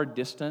as far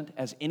distant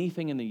as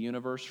anything in the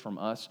universe from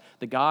us,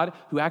 the God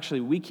who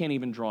actually we can't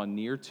even draw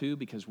near to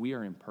because we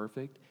are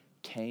imperfect,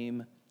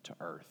 came to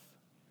earth.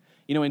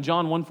 You know, in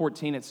John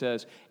 1:14 it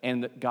says,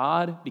 and that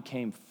God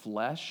became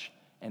flesh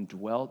and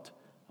dwelt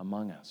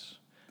among us.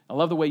 I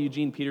love the way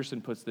Eugene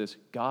Peterson puts this.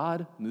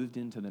 God moved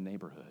into the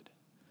neighborhood.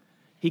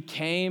 He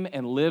came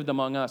and lived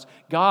among us.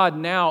 God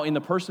now, in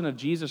the person of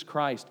Jesus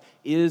Christ,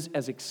 is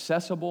as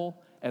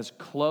accessible, as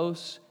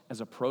close,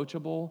 as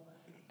approachable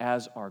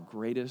as our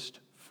greatest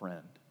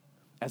friend,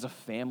 as a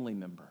family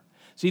member.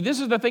 See,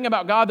 this is the thing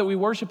about God that we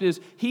worship is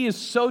He is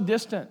so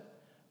distant,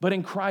 but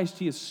in Christ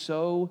He is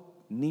so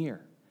near.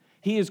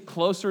 He is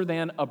closer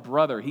than a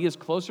brother. He is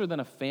closer than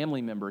a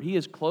family member. He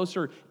is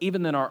closer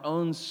even than our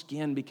own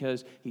skin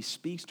because He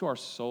speaks to our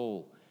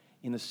soul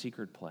in the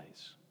secret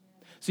place.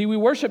 See, we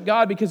worship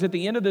God because at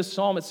the end of this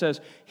psalm it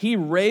says, He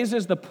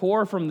raises the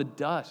poor from the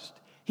dust.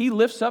 He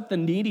lifts up the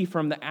needy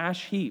from the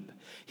ash heap.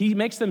 He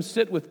makes them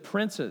sit with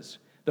princes,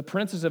 the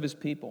princes of His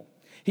people.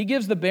 He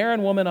gives the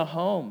barren woman a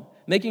home,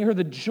 making her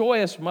the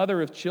joyous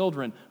mother of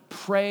children.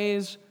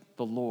 Praise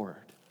the Lord.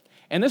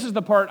 And this is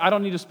the part I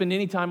don't need to spend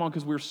any time on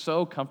because we're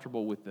so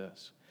comfortable with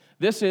this.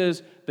 This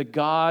is the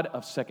God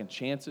of second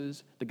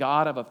chances, the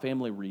God of a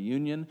family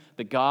reunion,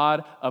 the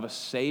God of a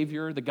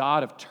Savior, the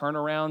God of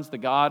turnarounds, the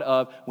God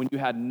of when you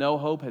had no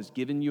hope has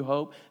given you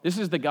hope. This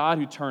is the God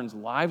who turns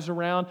lives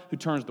around, who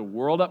turns the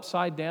world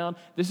upside down.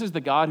 This is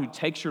the God who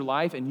takes your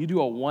life and you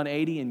do a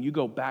 180 and you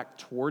go back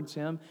towards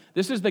Him.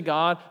 This is the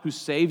God who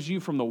saves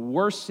you from the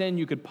worst sin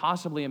you could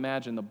possibly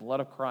imagine. The blood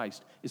of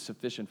Christ is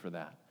sufficient for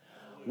that.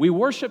 We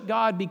worship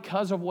God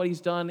because of what He's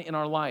done in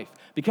our life.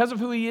 Because of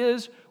who He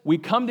is, we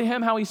come to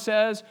Him how He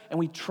says, and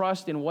we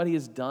trust in what He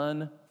has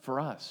done for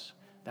us.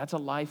 That's a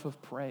life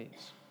of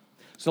praise.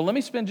 So let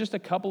me spend just a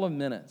couple of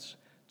minutes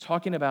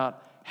talking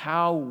about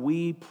how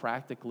we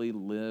practically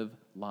live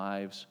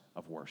lives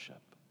of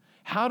worship.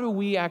 How do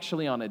we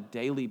actually on a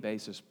daily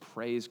basis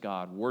praise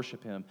God,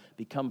 worship Him,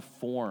 become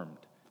formed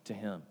to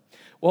Him?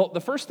 Well, the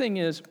first thing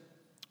is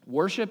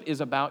worship is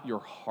about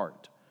your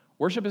heart.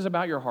 Worship is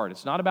about your heart.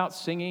 It's not about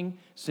singing.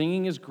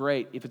 Singing is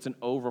great if it's an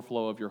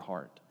overflow of your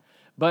heart.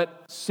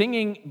 But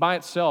singing by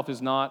itself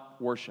is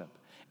not worship.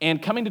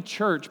 And coming to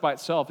church by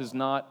itself is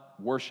not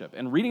worship.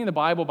 And reading the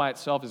Bible by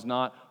itself is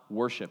not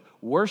worship.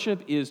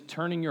 Worship is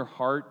turning your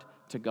heart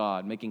to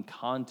God, making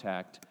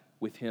contact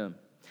with Him.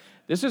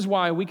 This is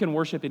why we can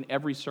worship in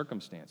every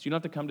circumstance. You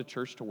don't have to come to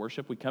church to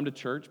worship. We come to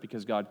church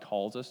because God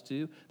calls us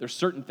to. There's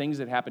certain things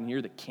that happen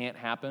here that can't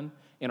happen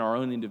in our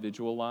own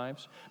individual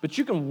lives. But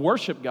you can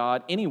worship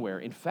God anywhere.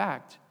 In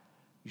fact,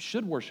 you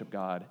should worship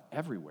God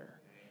everywhere.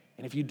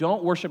 And if you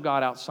don't worship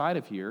God outside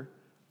of here,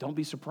 don't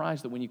be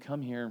surprised that when you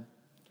come here,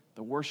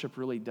 the worship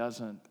really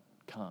doesn't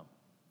come.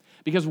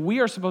 Because we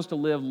are supposed to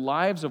live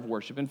lives of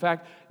worship. In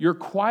fact, your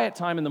quiet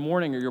time in the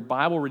morning or your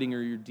Bible reading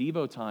or your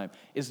Devo time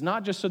is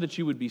not just so that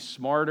you would be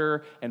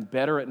smarter and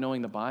better at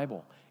knowing the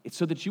Bible. It's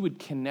so that you would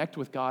connect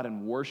with God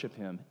and worship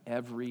Him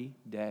every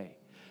day.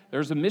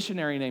 There's a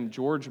missionary named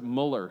George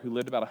Muller who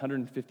lived about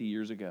 150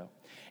 years ago.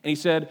 And he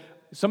said,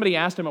 somebody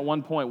asked him at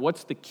one point,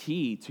 what's the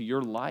key to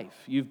your life?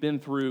 You've been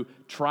through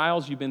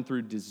trials, you've been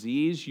through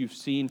disease, you've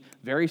seen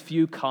very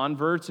few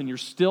converts, and you're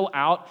still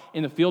out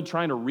in the field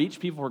trying to reach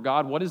people for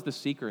God. What is the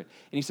secret?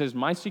 And he says,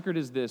 my secret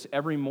is this: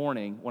 every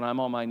morning when I'm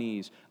on my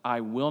knees,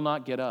 I will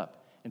not get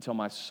up until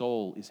my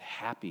soul is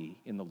happy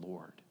in the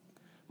Lord.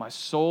 My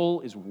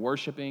soul is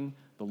worshiping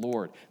the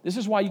Lord. This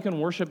is why you can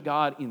worship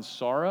God in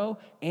sorrow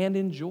and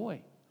in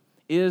joy.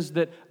 Is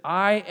that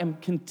I am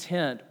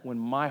content when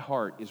my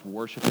heart is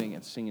worshiping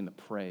and singing the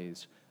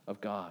praise of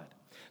God.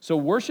 So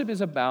worship is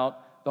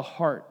about the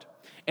heart.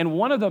 And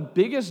one of the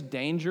biggest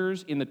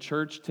dangers in the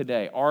church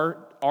today,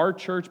 our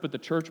church, but the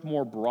church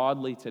more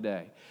broadly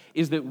today,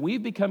 is that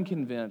we've become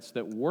convinced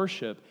that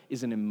worship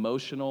is an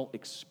emotional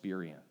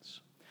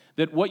experience.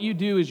 That what you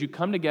do is you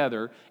come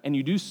together and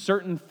you do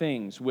certain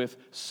things with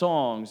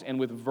songs and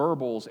with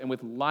verbals and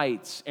with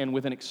lights and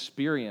with an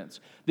experience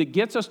that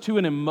gets us to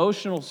an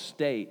emotional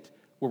state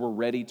where we're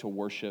ready to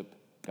worship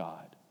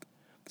God.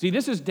 See,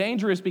 this is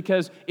dangerous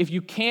because if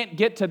you can't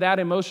get to that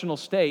emotional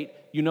state,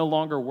 you no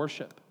longer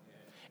worship.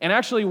 And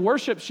actually,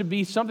 worship should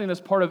be something that's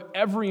part of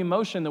every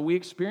emotion that we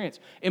experience.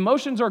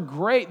 Emotions are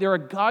great. They're a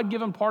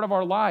God-given part of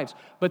our lives,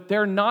 but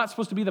they're not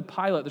supposed to be the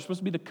pilot. They're supposed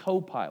to be the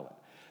co-pilot.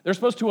 They're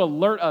supposed to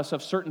alert us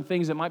of certain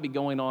things that might be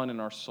going on in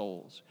our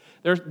souls.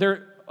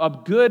 They're a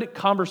good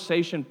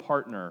conversation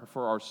partner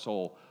for our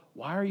soul.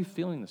 Why are you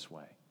feeling this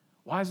way?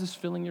 Why is this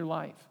filling your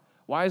life?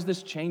 Why is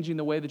this changing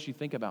the way that you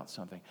think about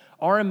something?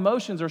 Our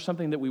emotions are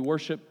something that we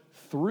worship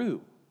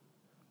through,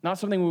 not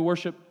something we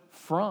worship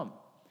from.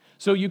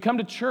 So you come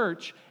to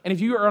church, and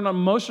if you are on an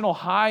emotional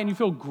high and you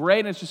feel great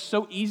and it's just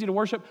so easy to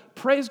worship,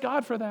 praise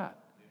God for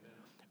that.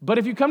 But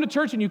if you come to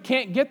church and you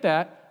can't get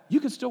that, you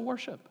can still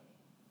worship.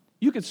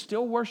 You can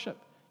still worship.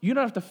 You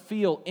don't have to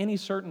feel any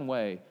certain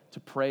way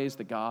to praise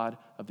the God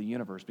of the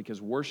universe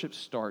because worship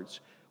starts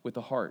with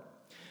the heart.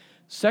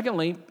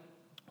 Secondly,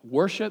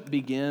 worship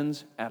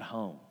begins at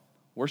home.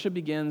 Worship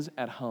begins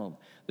at home.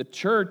 The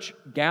church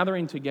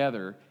gathering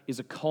together is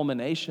a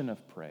culmination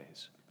of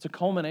praise. It's a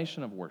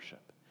culmination of worship.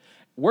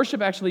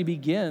 Worship actually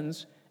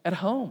begins at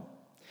home.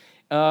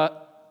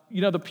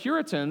 The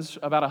Puritans,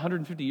 about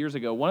 150 years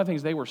ago, one of the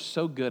things they were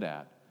so good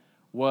at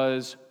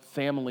was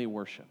family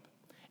worship.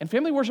 And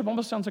family worship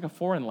almost sounds like a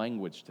foreign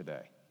language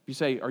today. If you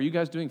say, are you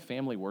guys doing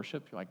family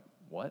worship? You're like,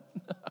 what?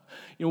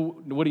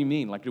 What do you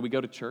mean? Like, do we go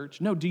to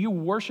church? No, do you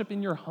worship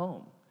in your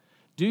home?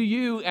 Do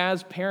you,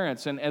 as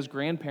parents and as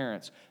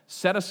grandparents,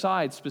 set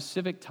aside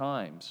specific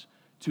times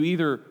to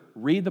either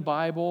read the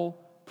Bible,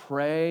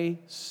 pray,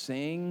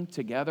 sing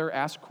together,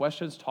 ask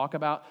questions, talk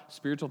about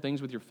spiritual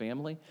things with your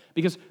family?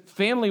 Because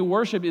family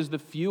worship is the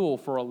fuel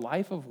for a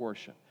life of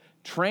worship.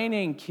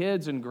 Training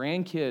kids and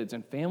grandkids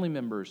and family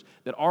members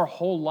that our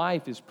whole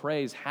life is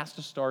praise has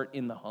to start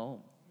in the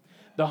home.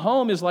 The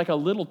home is like a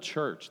little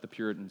church, the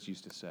Puritans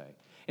used to say.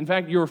 In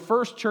fact, your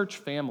first church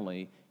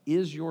family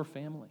is your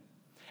family.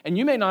 And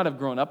you may not have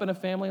grown up in a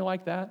family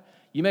like that.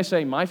 You may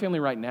say, my family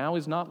right now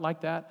is not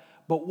like that.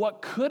 But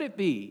what could it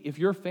be if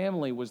your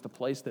family was the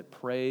place that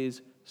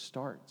praise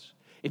starts?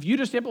 If you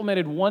just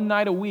implemented one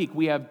night a week,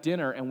 we have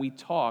dinner and we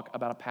talk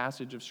about a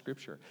passage of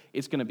Scripture.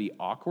 It's going to be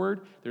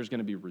awkward. There's going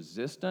to be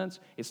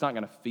resistance. It's not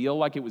going to feel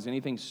like it was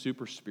anything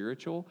super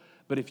spiritual.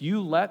 But if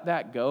you let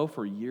that go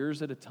for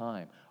years at a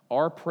time,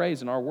 our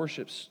praise and our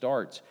worship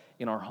starts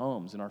in our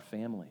homes, in our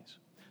families.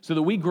 So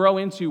that we grow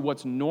into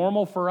what's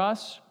normal for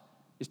us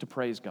is to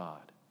praise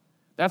God.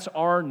 That's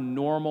our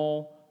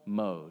normal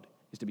mode,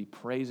 is to be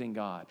praising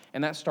God.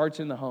 And that starts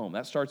in the home.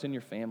 That starts in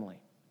your family.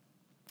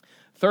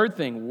 Third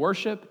thing,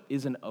 worship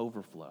is an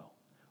overflow.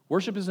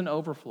 Worship is an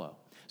overflow.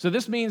 So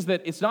this means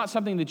that it's not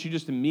something that you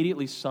just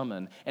immediately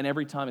summon, and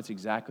every time it's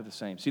exactly the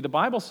same. See, the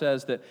Bible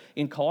says that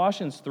in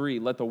Colossians 3,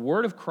 let the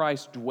word of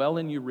Christ dwell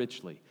in you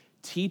richly,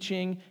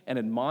 teaching and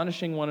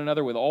admonishing one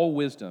another with all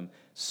wisdom,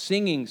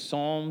 singing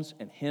psalms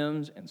and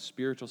hymns and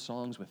spiritual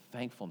songs with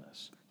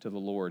thankfulness to the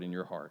Lord in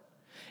your heart.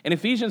 In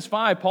Ephesians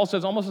 5, Paul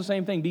says almost the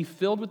same thing. Be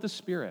filled with the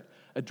Spirit,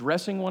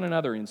 addressing one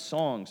another in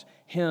songs,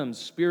 hymns,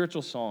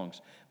 spiritual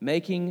songs,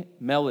 making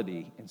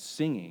melody and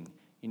singing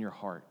in your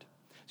heart.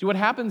 See, what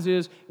happens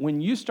is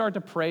when you start to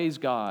praise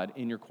God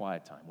in your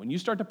quiet time, when you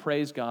start to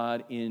praise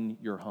God in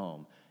your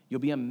home, you'll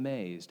be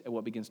amazed at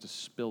what begins to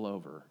spill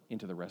over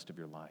into the rest of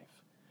your life.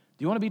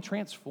 Do you want to be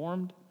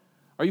transformed?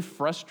 Are you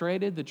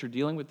frustrated that you're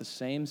dealing with the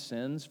same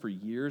sins for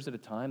years at a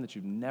time, that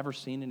you've never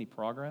seen any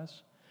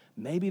progress?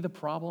 Maybe the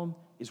problem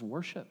is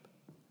worship.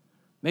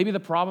 Maybe the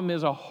problem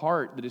is a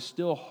heart that is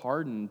still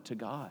hardened to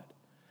God.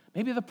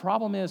 Maybe the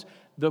problem is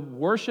the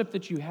worship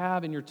that you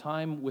have in your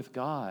time with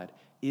God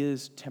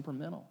is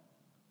temperamental.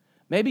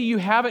 Maybe you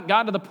haven't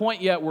gotten to the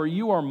point yet where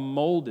you are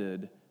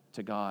molded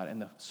to God.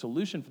 And the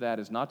solution for that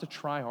is not to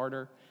try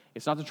harder.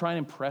 It's not to try and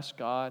impress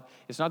God.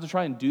 It's not to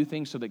try and do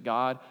things so that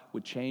God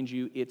would change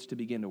you. It's to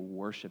begin to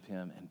worship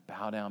Him and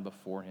bow down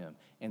before Him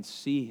and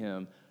see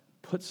Him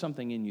put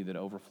something in you that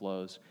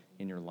overflows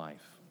in your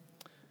life.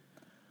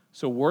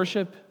 So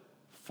worship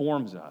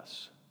forms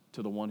us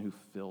to the one who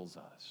fills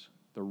us.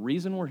 The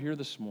reason we're here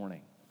this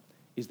morning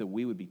is that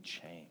we would be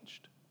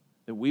changed,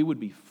 that we would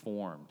be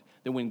formed,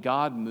 that when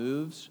God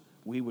moves,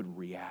 we would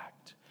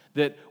react.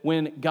 That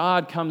when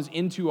God comes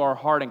into our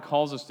heart and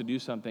calls us to do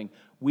something,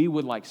 we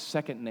would, like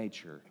second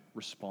nature,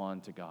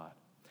 respond to God.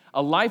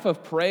 A life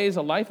of praise,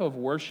 a life of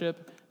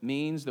worship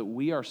means that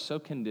we are so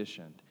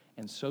conditioned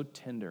and so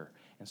tender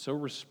and so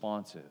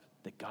responsive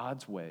that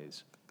God's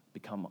ways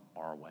become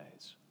our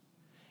ways.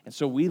 And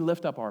so we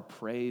lift up our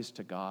praise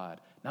to God,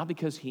 not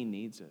because He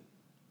needs it,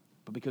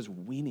 but because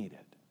we need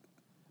it,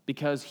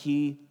 because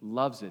He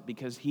loves it,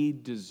 because He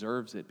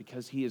deserves it,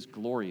 because He is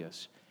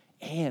glorious,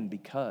 and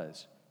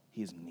because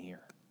He is near.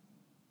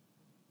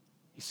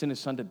 He sent His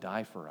Son to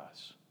die for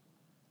us,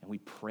 and we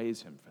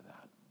praise Him for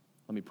that.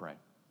 Let me pray.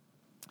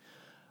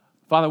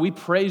 Father, we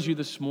praise You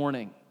this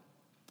morning.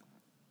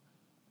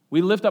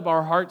 We lift up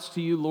our hearts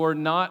to You, Lord,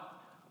 not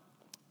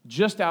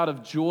just out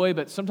of joy,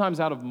 but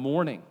sometimes out of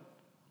mourning.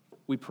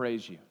 We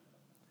praise You.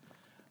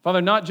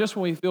 Father, not just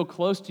when we feel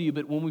close to You,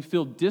 but when we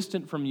feel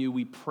distant from You,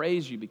 we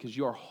praise You because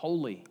You are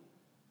holy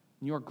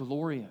and You are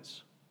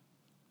glorious.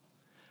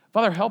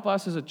 Father, help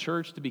us as a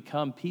church to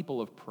become people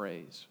of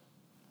praise,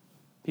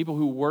 people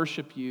who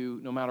worship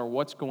You no matter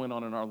what's going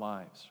on in our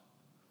lives.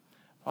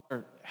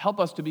 Father, help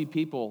us to be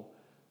people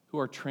who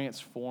are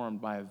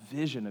transformed by a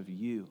vision of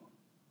You,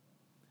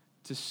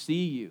 to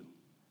see You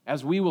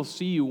as we will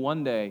see You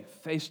one day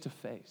face to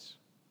face.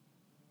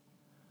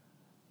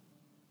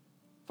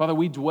 Father,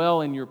 we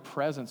dwell in Your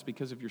presence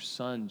because of Your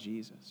Son,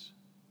 Jesus.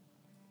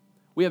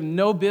 We have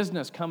no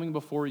business coming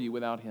before You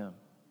without Him.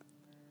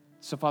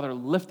 So, Father,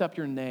 lift up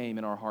Your name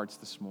in our hearts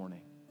this morning.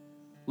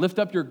 Lift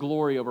up Your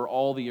glory over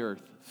all the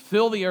earth.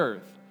 Fill the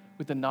earth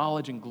with the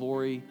knowledge and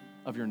glory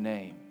of Your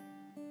name.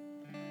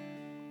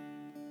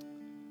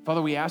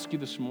 Father, we ask You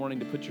this morning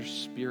to put Your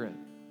Spirit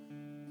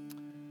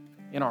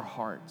in our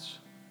hearts.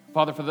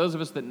 Father, for those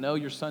of us that know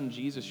Your Son,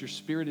 Jesus, Your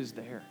Spirit is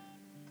there.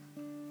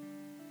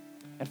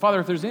 And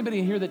Father, if there's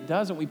anybody here that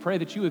doesn't, we pray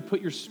that You would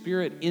put Your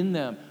Spirit in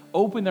them,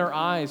 open their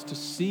eyes to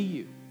see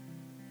You,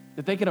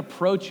 that they can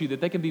approach You, that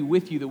they can be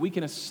with You, that we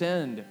can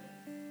ascend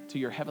to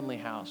Your heavenly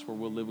house where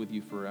we'll live with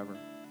You forever.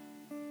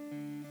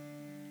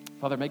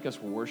 Father, make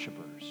us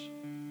worshipers,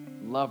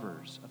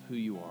 lovers of who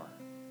You are.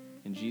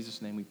 In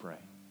Jesus' name we pray.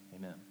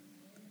 Amen.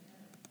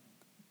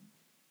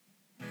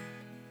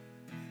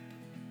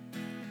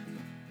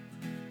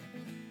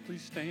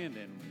 Please stand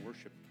and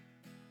worship.